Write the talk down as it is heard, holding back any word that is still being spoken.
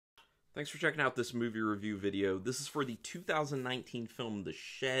Thanks for checking out this movie review video. This is for the 2019 film The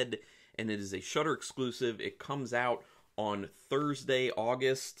Shed, and it is a Shudder exclusive. It comes out on Thursday,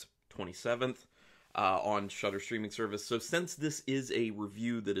 August 27th on Shudder streaming service. So since this is a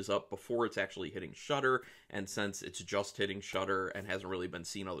review that is up before it's actually hitting Shudder, and since it's just hitting Shudder and hasn't really been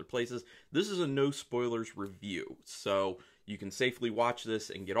seen other places, this is a no spoilers review. So you can safely watch this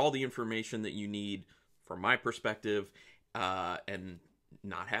and get all the information that you need from my perspective, and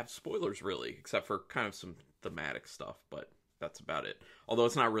not have spoilers really, except for kind of some thematic stuff, but that's about it. Although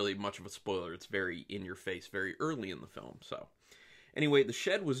it's not really much of a spoiler, it's very in your face very early in the film. So anyway, The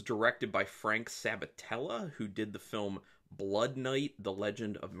Shed was directed by Frank Sabatella, who did the film Blood Night, The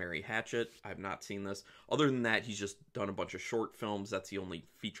Legend of Mary Hatchet. I've not seen this. Other than that, he's just done a bunch of short films. That's the only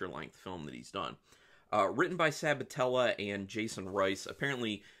feature-length film that he's done. Written by Sabatella and Jason Rice.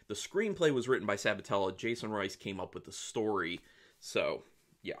 Apparently, the screenplay was written by Sabatella. Jason Rice came up with the story. So,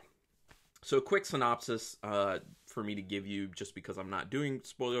 yeah. So, a quick synopsis for me to give you, just because I'm not doing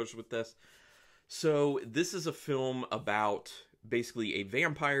spoilers with this. So, this is a film about basically a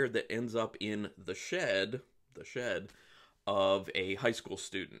vampire that ends up in the shed of a high school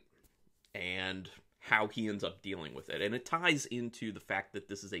student, and how he ends up dealing with it. And it ties into the fact that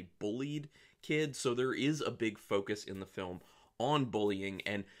this is a bullied kid, so there is a big focus in the film on bullying.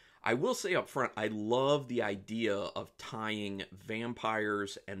 And I will say up front, I love the idea of tying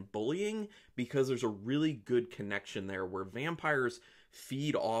vampires and bullying, because there's a really good connection there where vampires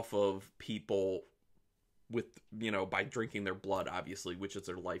feed off of people with, by drinking their blood, obviously, which is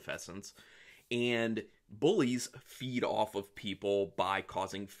their life essence. And bullies feed off of people by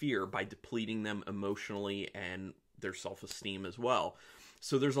causing fear, by depleting them emotionally and their self-esteem as well.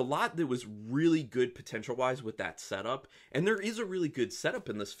 So there's a lot that was really good potential-wise with that setup. And there is a really good setup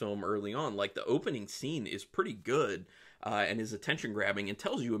in this film early on. Like, the opening scene is pretty good and is attention-grabbing and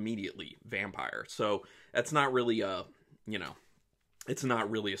tells you immediately vampire. So that's not really a, it's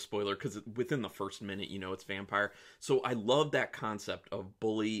not really a spoiler, because within the first minute, it's vampire. So I love that concept of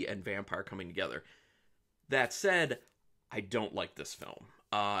bully and vampire coming together. That said, I don't like this film.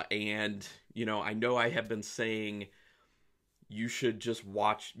 And, I know I have been saying you should just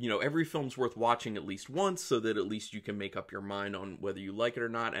watch, every film's worth watching at least once, so that at least you can make up your mind on whether you like it or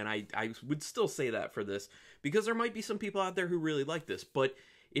not. And I would still say that for this, because there might be some people out there who really like this. But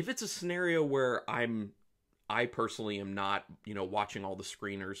if it's a scenario where I personally am not, watching all the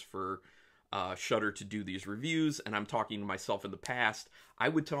screeners for Shudder to do these reviews, and I'm talking to myself in the past, I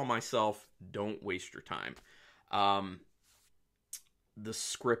would tell myself, don't waste your time. The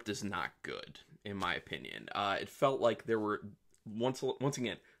script is not good, in my opinion. It felt like there were, once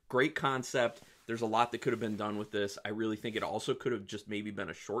again, great concept. There's a lot that could have been done with this. I really think it also could have just maybe been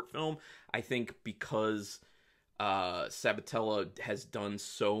a short film. I think because Sabatella has done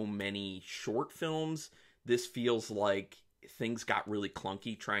so many short films, this feels like things got really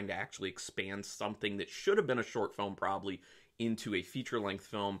clunky trying to actually expand something that should have been a short film probably into a feature-length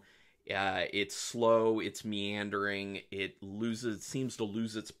film. It's slow, it's meandering, it seems to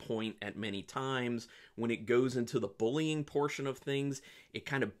lose its point at many times. When it goes into the bullying portion of things, it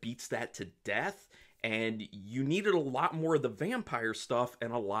kind of beats that to death, and you needed a lot more of the vampire stuff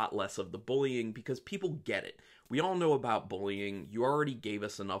and a lot less of the bullying, because people get it. We all know about bullying. You already gave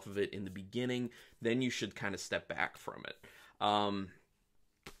us enough of it in the beginning. Then you should kind of step back from it. I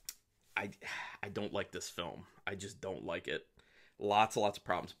don't like this film. I just don't like it. Lots of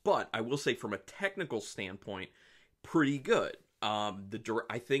problems. But I will say, from a technical standpoint, pretty good.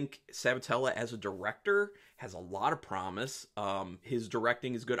 I think Sabatella as a director has a lot of promise. His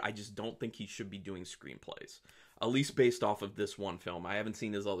directing is good. I just don't think he should be doing screenplays, at least based off of this one film. I haven't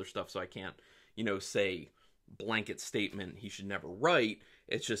seen his other stuff, so I can't, say blanket statement he should never write.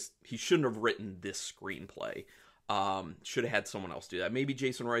 It's just he shouldn't have written this screenplay. Should have had someone else do that. Maybe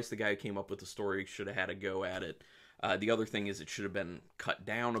Jason Rice, the guy who came up with the story, should have had a go at it. The other thing is, it should have been cut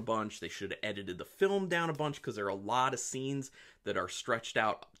down a bunch. They should have edited the film down a bunch, because there are a lot of scenes that are stretched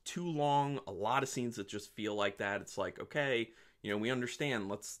out too long. A lot of scenes that just feel like that. It's like, okay, we understand.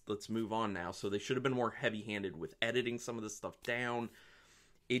 Let's move on now. So they should have been more heavy-handed with editing some of this stuff down.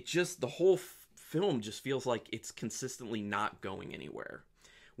 It just, the whole film just feels like it's consistently not going anywhere,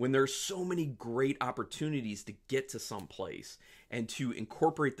 when there's so many great opportunities to get to some place and to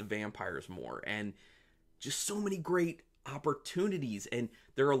incorporate the vampires more, and just so many great opportunities. And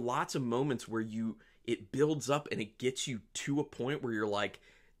there are lots of moments where it builds up and it gets you to a point where you're like,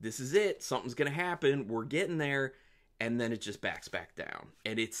 this is it, something's gonna happen, we're getting there, and then it just backs back down.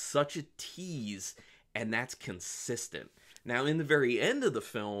 And it's such a tease, and that's consistent. Now, in the very end of the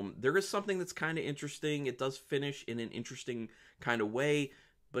film, there is something that's kind of interesting. It does finish in an interesting kind of way.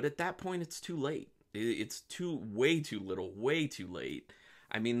 but at that point it's too late. It's way too little, way too late.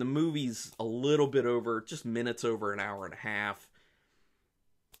 I mean, the movie's a little bit over, just minutes over an hour and a half.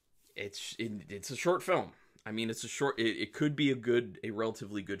 It's a short film. I mean, it's a short. It could be a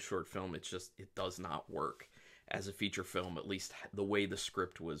relatively good short film. It's just, it does not work as a feature film, at least the way the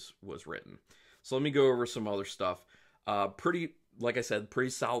script was written. So let me go over some other stuff. Like I said, pretty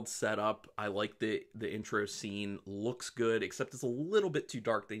solid setup. I like the intro scene. Looks good, except it's a little bit too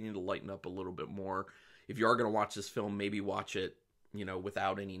dark. They need to lighten up a little bit more. If you are going to watch this film, maybe watch it,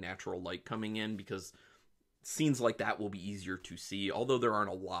 without any natural light coming in, because scenes like that will be easier to see. Although there aren't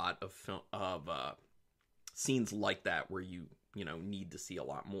a lot of scenes like that where you need to see a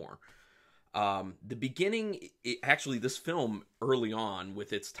lot more. The beginning, this film early on,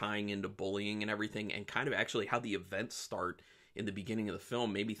 with its tying into bullying and everything, and kind of actually how the events start in the beginning of the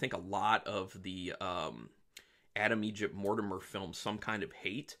film, made me think a lot of the Adam Egypt Mortimer film, Some Kind of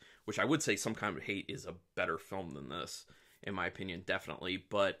Hate, which I would say Some Kind of Hate is a better film than this, in my opinion, definitely.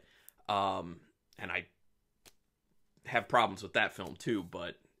 But, and I have problems with that film too,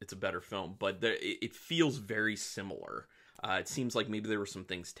 but it's a better film. But it feels very similar. It seems like maybe there were some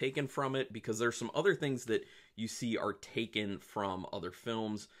things taken from it, because there's some other things that you see are taken from other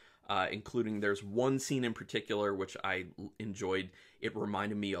films, including there's one scene in particular which I enjoyed. It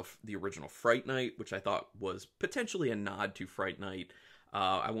reminded me of the original Fright Night, which I thought was potentially a nod to Fright Night.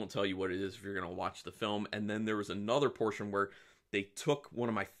 I won't tell you what it is if you're going to watch the film. And then there was another portion where they took one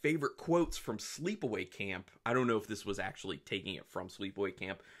of my favorite quotes from Sleepaway Camp. I don't know if this was actually taking it from Sleepaway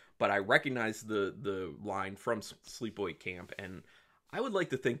Camp, but I recognized the line from Sleepaway Camp, and I would like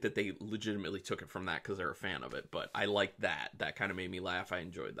to think that they legitimately took it from that because they're a fan of it. But I liked that. That kind of made me laugh. I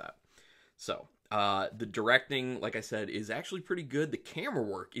enjoyed that. So, the directing, like I said, is actually pretty good. The camera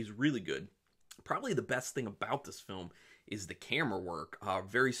work is really good. Probably the best thing about this film is the camera work.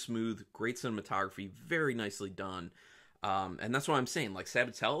 Very smooth, great cinematography, very nicely done. And that's what I'm saying. Like,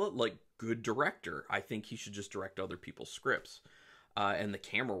 Sabatella, like, good director. I think he should just direct other people's scripts. And the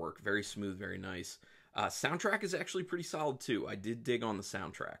camera work, very smooth, very nice. Soundtrack is actually pretty solid too. I did dig on the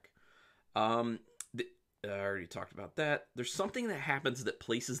soundtrack. I already talked about that. There's something that happens that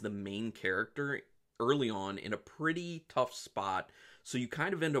places the main character early on in a pretty tough spot. So you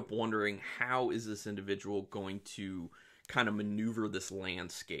kind of end up wondering, how is this individual going to kind of maneuver this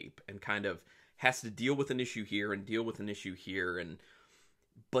landscape, and kind of has to deal with an issue here and deal with an issue here.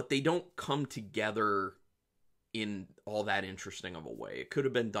 But they don't come together in all that interesting of a way. It could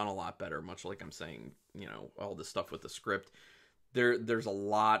have been done a lot better, much like I'm saying, all this stuff with the script. There's a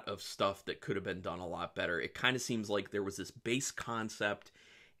lot of stuff that could have been done a lot better. It kind of seems like there was this base concept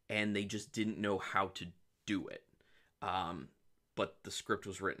and they just didn't know how to do it. But the script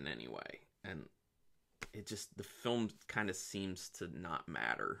was written anyway. And the film kind of seems to not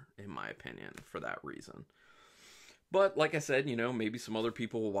matter, in my opinion, for that reason. But like I said, maybe some other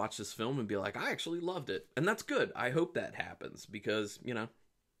people will watch this film and be like, I actually loved it. And that's good. I hope that happens, because,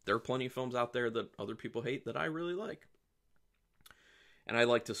 there are plenty of films out there that other people hate that I really like. And I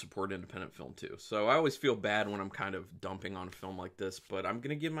like to support independent film too. So I always feel bad when I'm kind of dumping on a film like this, but I'm going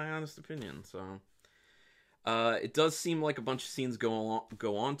to give my honest opinion. So it does seem like a bunch of scenes go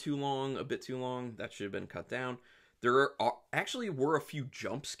on too long, a bit too long. That should have been cut down. There actually were a few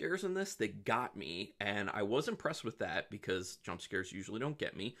jump scares in this that got me, and I was impressed with that, because jump scares usually don't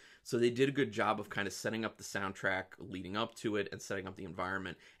get me. So they did a good job of kind of setting up the soundtrack leading up to it, and setting up the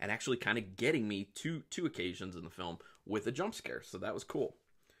environment, and actually kind of getting me to two occasions in the film with a jump scare. So that was cool.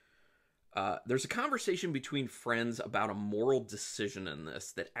 There's a conversation between friends about a moral decision in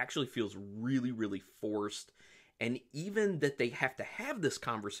this that actually feels really, really forced. And even that they have to have this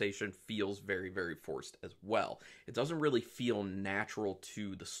conversation feels very, very forced as well. It doesn't really feel natural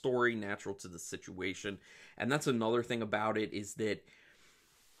to the story, natural to the situation. And that's another thing about it, is that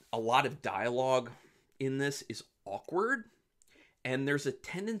a lot of dialogue in this is awkward. And there's a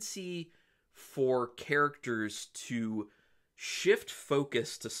tendency for characters to shift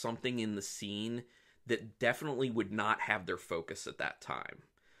focus to something in the scene that definitely would not have their focus at that time.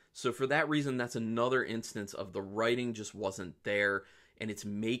 So for that reason, that's another instance of the writing just wasn't there, and it's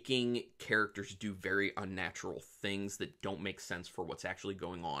making characters do very unnatural things that don't make sense for what's actually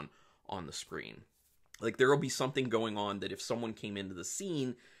going on the screen. Like, there will be something going on that if someone came into the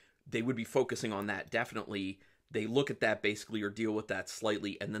scene, they would be focusing on that, definitely. They look at that basically, or deal with that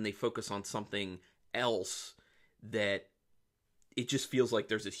slightly, and then they focus on something else that it just feels like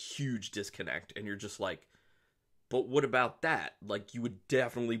there's this huge disconnect, and you're just like, but what about that? Like, you would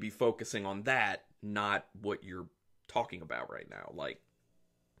definitely be focusing on that, not what you're talking about right now. Like,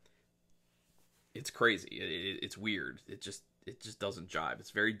 it's crazy. It's weird. just doesn't jive.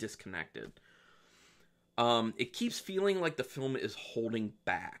 It's very disconnected. It keeps feeling like the film is holding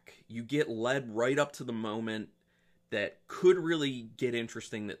back. You get led right up to the moment that could really get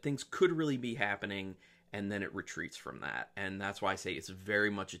interesting, that things could really be happening, and then it retreats from that. And that's why I say it's very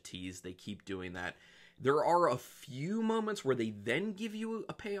much a tease. They keep doing that. There are a few moments where they then give you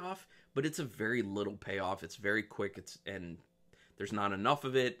a payoff, but it's a very little payoff. It's very quick, and there's not enough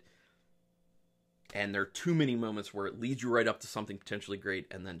of it. And there are too many moments where it leads you right up to something potentially great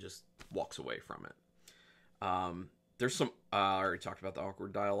and then just walks away from it. There's some, I already talked about the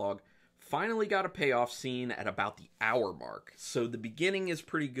awkward dialogue. Finally got a payoff scene at about the hour mark. So the beginning is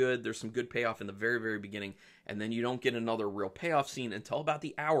pretty good. There's some good payoff in the very, very beginning. And then you don't get another real payoff scene until about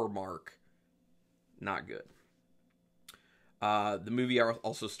the hour mark. Not good. The movie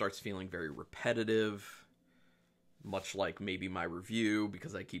also starts feeling very repetitive. Much like maybe my review,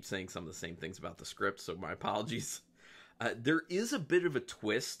 because I keep saying some of the same things about the script, so my apologies. There is a bit of a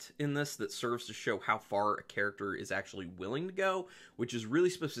twist in this that serves to show how far a character is actually willing to go, which is really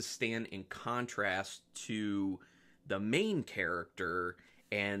supposed to stand in contrast to the main character,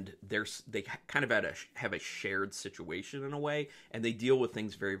 and they kind of have a shared situation in a way, and they deal with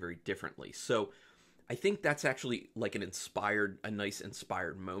things very, very differently. So I think that's actually like a nice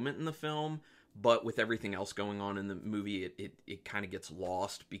inspired moment in the film, but with everything else going on in the movie, it kind of gets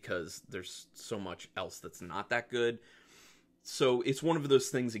lost because there's so much else that's not that good. So it's one of those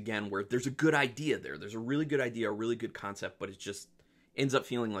things, again, where there's a good idea there. There's a really good idea, a really good concept, but it just ends up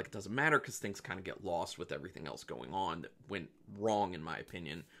feeling like it doesn't matter because things kind of get lost with everything else going on that went wrong, in my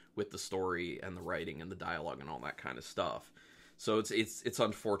opinion, with the story and the writing and the dialogue and all that kind of stuff. So it's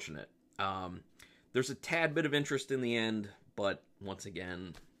unfortunate. There's a tad bit of interest in the end, but once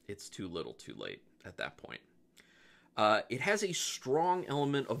again, it's too little too late at that point. It has a strong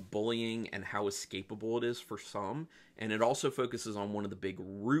element of bullying and how escapable it is for some, and it also focuses on one of the big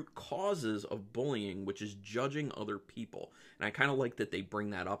root causes of bullying, which is judging other people. And I kind of like that they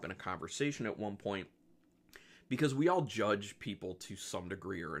bring that up in a conversation at one point, because we all judge people to some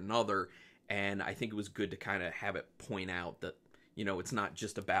degree or another, and I think it was good to kind of have it point out that, you know, it's not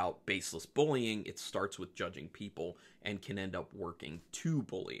just about baseless bullying. It starts with judging people and can end up working to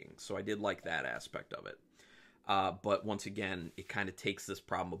bullying. So I did like that aspect of it. But once again, it kind of takes this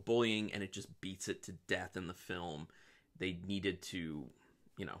problem of bullying and it just beats it to death in the film. They needed to,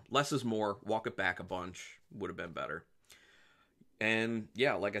 you know, less is more, walk it back a bunch, would have been better. And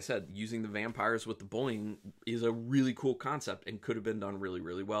yeah, like I said, using the vampires with the bullying is a really cool concept and could have been done really,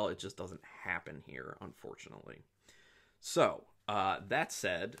 really well. It just doesn't happen here, unfortunately. So, that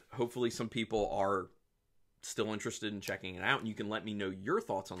said, hopefully some people are still interested in checking it out, and you can let me know your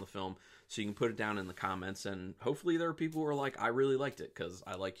thoughts on the film, so you can put it down in the comments, and hopefully there are people who are like, I really liked it, because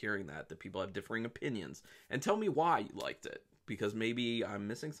I like hearing that people have differing opinions, and tell me why you liked it, because maybe I'm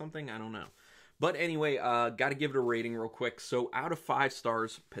missing something, I don't know. But anyway, got to give it a rating real quick. So out of 5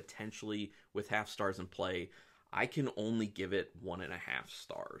 stars, potentially with half stars in play, I can only give it 1.5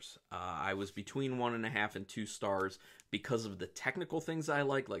 stars. I was between 1.5 and 2 stars because of the technical things I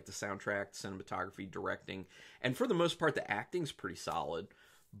like the soundtrack, cinematography, directing, and for the most part, the acting's pretty solid.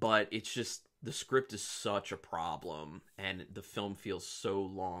 But it's just, the script is such a problem, and the film feels so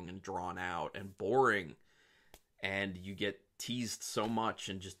long and drawn out and boring, and you get teased so much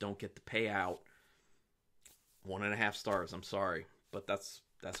and just don't get the payout. 1.5 stars, I'm sorry, but that's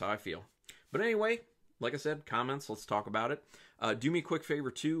how I feel. But anyway, like I said, comments, let's talk about it. Do me a quick favor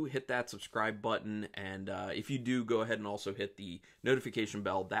too, hit that subscribe button, and if you do, go ahead and also hit the notification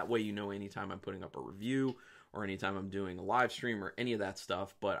bell. That way you know anytime I'm putting up a review or anytime I'm doing a live stream or any of that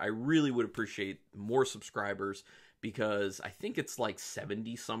stuff. But I really would appreciate more subscribers, because I think it's like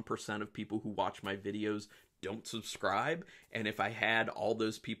 70% of people who watch my videos don't subscribe, and if I had all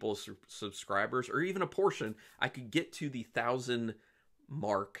those people subscribers, or even a portion, I could get to the 1,000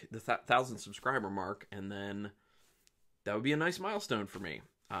 mark, the 1,000 subscriber mark, and then that would be a nice milestone for me.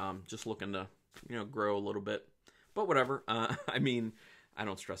 Just looking to, you know, grow a little bit, but whatever. I mean, I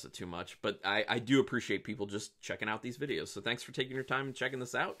don't stress it too much, but I do appreciate people just checking out these videos. So thanks for taking your time and checking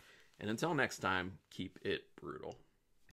this out, and until next time, keep it brutal.